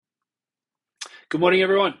Good morning,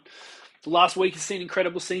 everyone. The last week has seen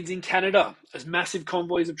incredible scenes in Canada as massive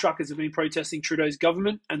convoys of truckers have been protesting Trudeau's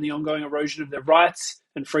government and the ongoing erosion of their rights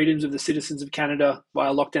and freedoms of the citizens of Canada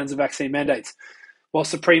via lockdowns and vaccine mandates. While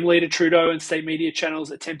Supreme Leader Trudeau and state media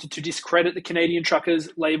channels attempted to discredit the Canadian truckers,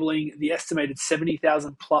 labelling the estimated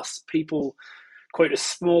 70,000 plus people, quote, a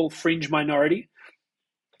small fringe minority,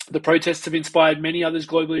 the protests have inspired many others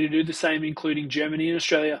globally to do the same, including Germany and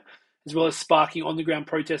Australia, as well as sparking on-the-ground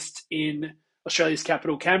protests in Australia's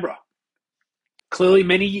capital, Canberra. Clearly,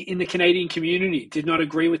 many in the Canadian community did not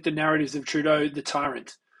agree with the narratives of Trudeau the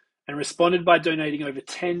tyrant and responded by donating over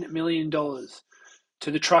 $10 million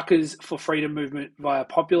to the Truckers for Freedom movement via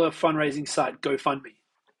popular fundraising site GoFundMe.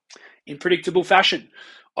 In predictable fashion,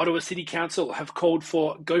 Ottawa City Council have called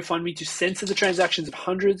for GoFundMe to censor the transactions of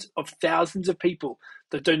hundreds of thousands of people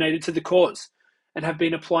that donated to the cause and have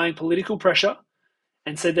been applying political pressure,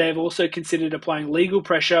 and said they have also considered applying legal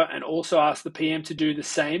pressure and also asked the PM to do the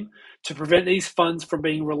same to prevent these funds from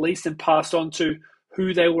being released and passed on to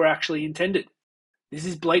who they were actually intended. This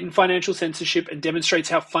is blatant financial censorship and demonstrates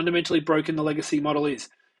how fundamentally broken the legacy model is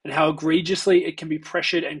and how egregiously it can be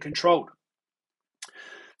pressured and controlled.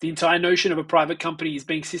 The entire notion of a private company is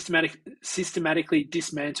being systematically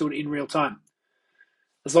dismantled in real time.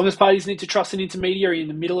 As long as parties need to trust an intermediary in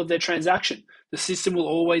the middle of their transaction, the system will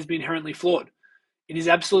always be inherently flawed. It is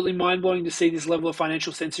absolutely mind-blowing to see this level of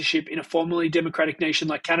financial censorship in a formerly democratic nation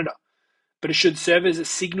like Canada, but it should serve as a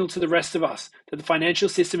signal to the rest of us that the financial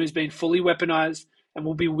system is being fully weaponized and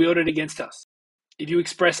will be wielded against us. If you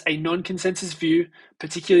express a non-consensus view,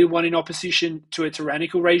 particularly one in opposition to a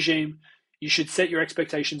tyrannical regime, you should set your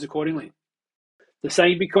expectations accordingly. The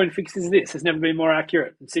saying Bitcoin fixes this has never been more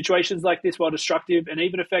accurate, and situations like this, while destructive and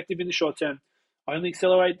even effective in the short term, only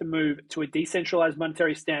accelerate the move to a decentralized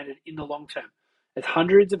monetary standard in the long term, as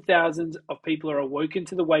hundreds of thousands of people are awoken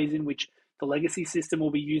to the ways in which the legacy system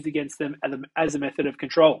will be used against them as a method of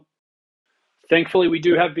control. Thankfully, we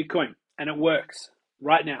do have Bitcoin, and it works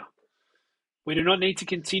right now. We do not need to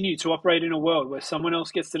continue to operate in a world where someone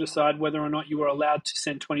else gets to decide whether or not you are allowed to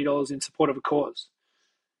send $20 in support of a cause.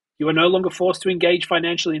 You are no longer forced to engage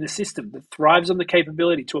financially in a system that thrives on the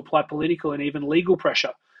capability to apply political and even legal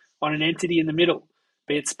pressure on an entity in the middle,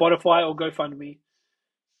 be it Spotify or GoFundMe,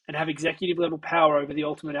 and have executive level power over the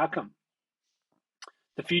ultimate outcome.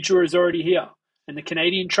 The future is already here, and the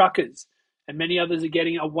Canadian truckers and many others are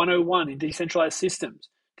getting a 101 in decentralized systems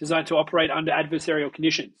designed to operate under adversarial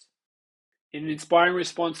conditions. In an inspiring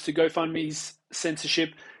response to GoFundMe's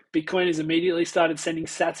censorship, Bitcoin has immediately started sending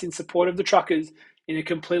sats in support of the truckers in a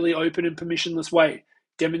completely open and permissionless way,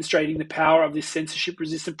 demonstrating the power of this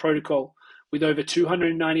censorship-resistant protocol, with over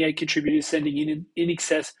 298 contributors sending in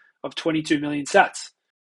excess of 22 million sats.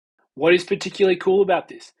 What is particularly cool about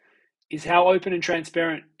this is how open and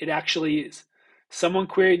transparent it actually is. Someone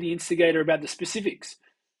queried the instigator about the specifics.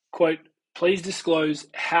 Quote, please disclose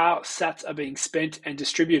how sats are being spent and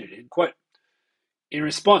distributed, end quote. In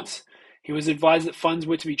response, he was advised that funds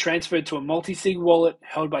were to be transferred to a multi-sig wallet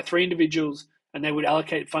held by 3 individuals, and they would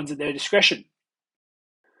allocate funds at their discretion.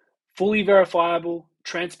 Fully verifiable,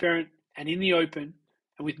 transparent, and in the open,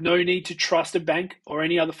 and with no need to trust a bank or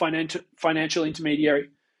any other financial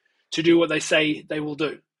intermediary to do what they say they will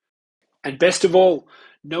do. And best of all,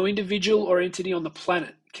 no individual or entity on the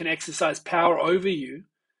planet can exercise power over you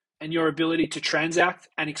and your ability to transact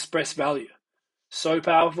and express value. So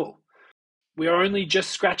powerful. We are only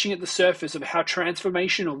just scratching at the surface of how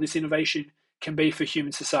transformational this innovation can be for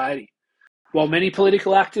human society. While many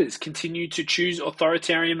political actors continue to choose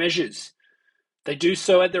authoritarian measures, they do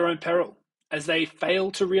so at their own peril, as they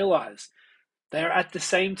fail to realize they are at the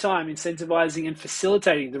same time incentivizing and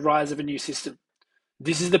facilitating the rise of a new system.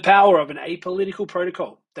 This is the power of an apolitical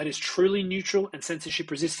protocol that is truly neutral and censorship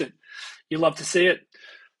resistant. You'll love to see it.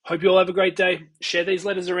 Hope you all have a great day. Share these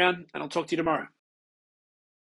letters around, and I'll talk to you tomorrow.